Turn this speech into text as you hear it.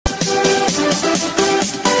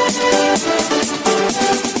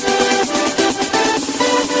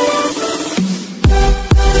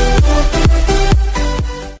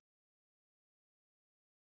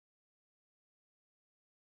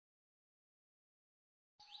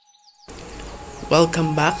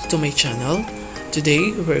Welcome back to my channel.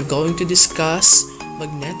 Today we're going to discuss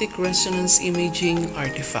magnetic resonance imaging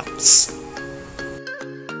artifacts.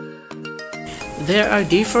 There are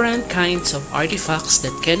different kinds of artifacts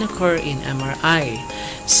that can occur in MRI.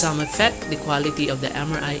 Some affect the quality of the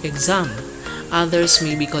MRI exam. Others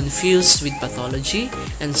may be confused with pathology,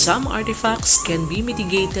 and some artifacts can be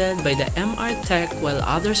mitigated by the MR tech while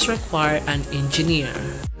others require an engineer.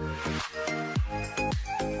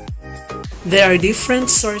 There are different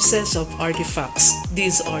sources of artifacts.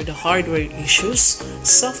 These are the hardware issues,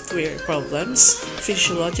 software problems,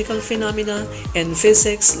 physiological phenomena, and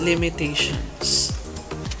physics limitations.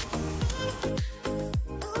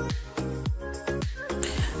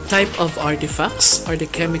 Type of artifacts are the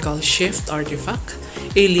chemical shift artifact,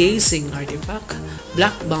 aliasing artifact,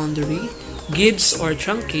 black boundary, Gibbs or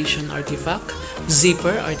truncation artifact,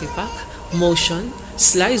 zipper artifact, motion,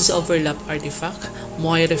 slice overlap artifact,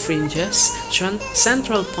 Moire Fringes,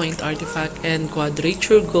 central point artifact, and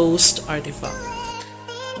Quadrature ghost artifact.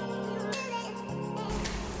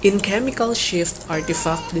 In chemical shift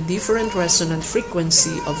artifact, the different resonant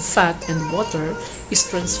frequency of fat and water is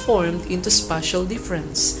transformed into spatial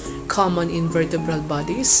difference, common in vertebral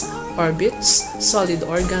bodies, orbits, solid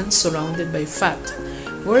organs surrounded by fat,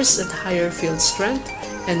 worse at higher field strength,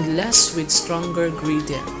 and less with stronger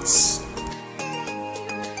gradients.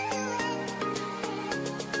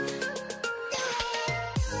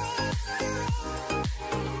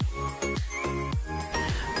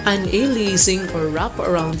 An aliasing or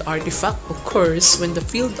wraparound artifact occurs when the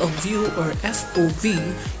field of view or FOV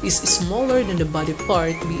is smaller than the body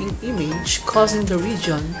part being imaged, causing the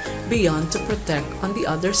region beyond to protect on the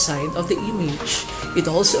other side of the image. It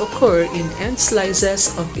also occurs in end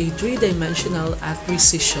slices of a three-dimensional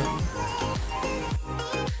acquisition.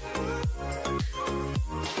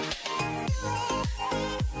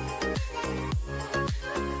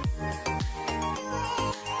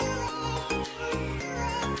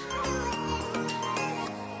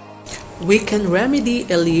 We can remedy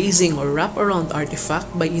aliasing or wraparound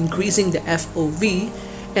artifact by increasing the FOV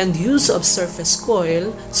and use of surface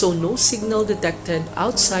coil so no signal detected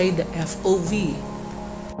outside the FOV.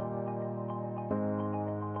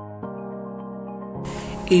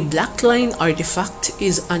 A black line artifact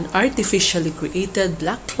is an artificially created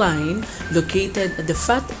black line located at the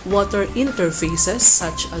fat-water interfaces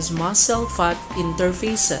such as muscle-fat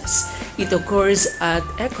interfaces. It occurs at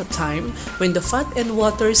echo time when the fat and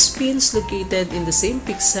water spins located in the same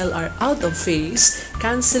pixel are out of phase,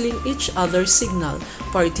 cancelling each other's signal,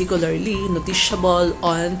 particularly noticeable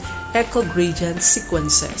on echo gradient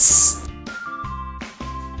sequences.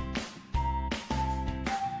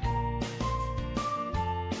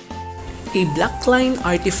 A black line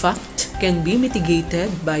artifact can be mitigated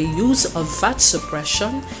by use of fat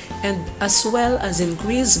suppression and as well as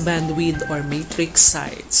increased bandwidth or matrix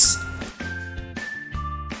size.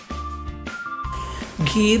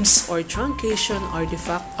 Gibbs or truncation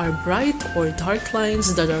artifact are bright or dark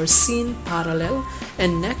lines that are seen parallel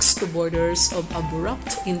and next to borders of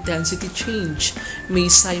abrupt intensity change, may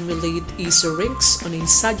simulate isorinks on a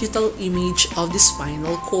sagittal image of the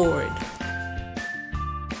spinal cord.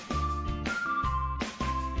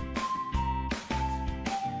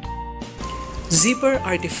 Zipper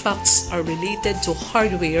artifacts are related to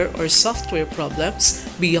hardware or software problems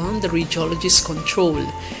beyond the radiologist's control,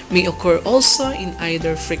 may occur also in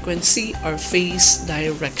either frequency or phase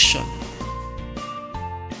direction.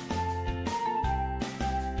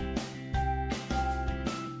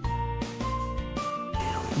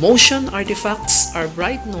 Motion artifacts are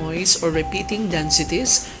bright noise or repeating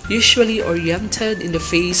densities, usually oriented in the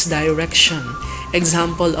phase direction.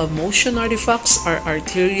 Example of motion artifacts are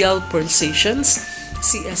arterial pulsations,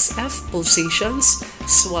 CSF pulsations,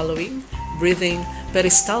 swallowing, breathing,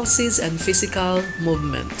 peristalsis, and physical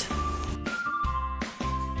movement.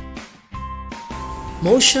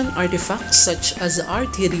 Motion artifacts such as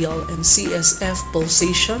arterial and CSF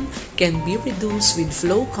pulsation can be reduced with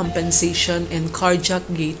flow compensation and cardiac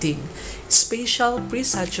gating. Spatial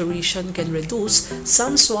presaturation can reduce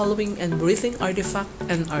some swallowing and breathing artifact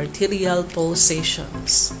and arterial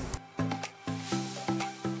pulsations.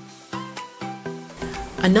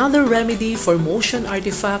 Another remedy for motion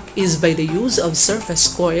artifact is by the use of surface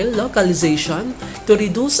coil localization to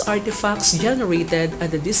reduce artifacts generated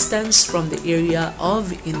at a distance from the area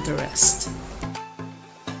of interest.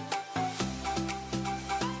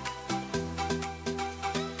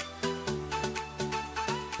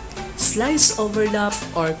 Slice overlap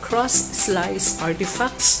or cross-slice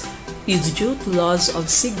artifacts is due to loss of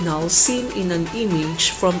signal seen in an image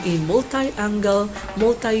from a multi-angle,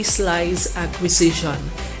 multi-slice acquisition.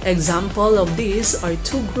 Example of these are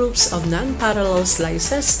two groups of non-parallel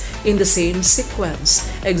slices in the same sequence.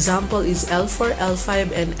 Example is L4,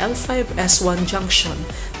 L5, and L5S1 junction.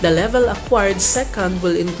 The level acquired second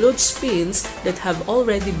will include spins that have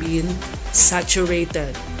already been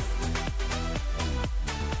saturated.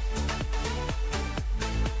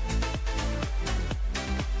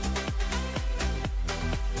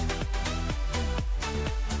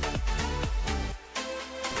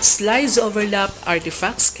 Slice overlap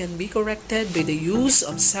artifacts can be corrected by the use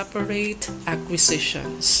of separate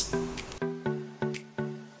acquisitions.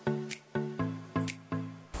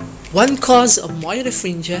 One cause of Moire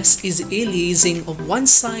fringes is aliasing of one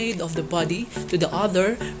side of the body to the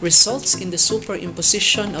other results in the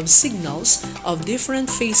superimposition of signals of different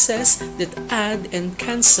phases that add and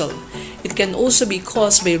cancel. It can also be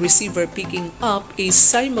caused by receiver picking up a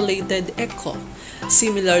simulated echo,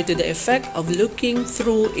 similar to the effect of looking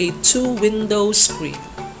through a two-window screen.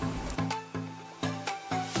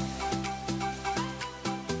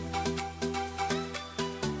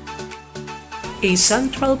 A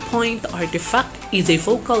central point artifact is a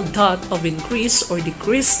focal dot of increased or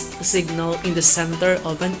decreased signal in the center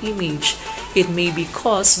of an image. It may be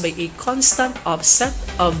caused by a constant offset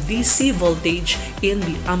of DC voltage in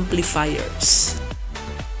the amplifiers.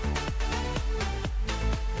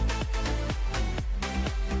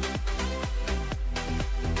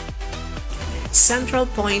 Central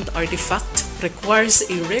point artifact requires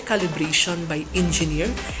a recalibration by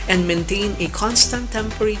engineer and maintain a constant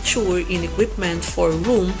temperature in equipment for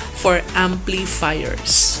room for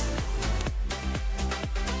amplifiers.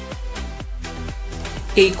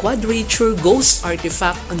 A quadrature ghost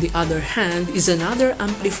artifact, on the other hand, is another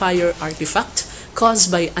amplifier artifact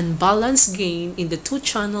caused by unbalanced gain in the two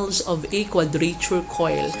channels of a quadrature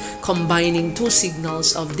coil. Combining two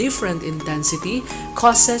signals of different intensity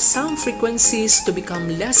causes some frequencies to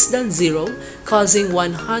become less than zero, causing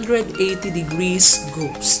 180 degrees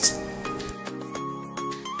ghost.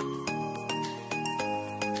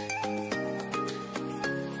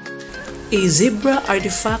 A zebra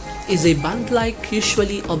artifact is a band-like,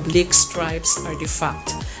 usually oblique stripes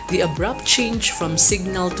artifact. The abrupt change from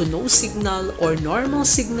signal to no signal or normal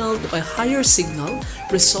signal to a higher signal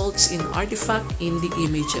results in artifact in the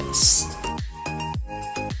images.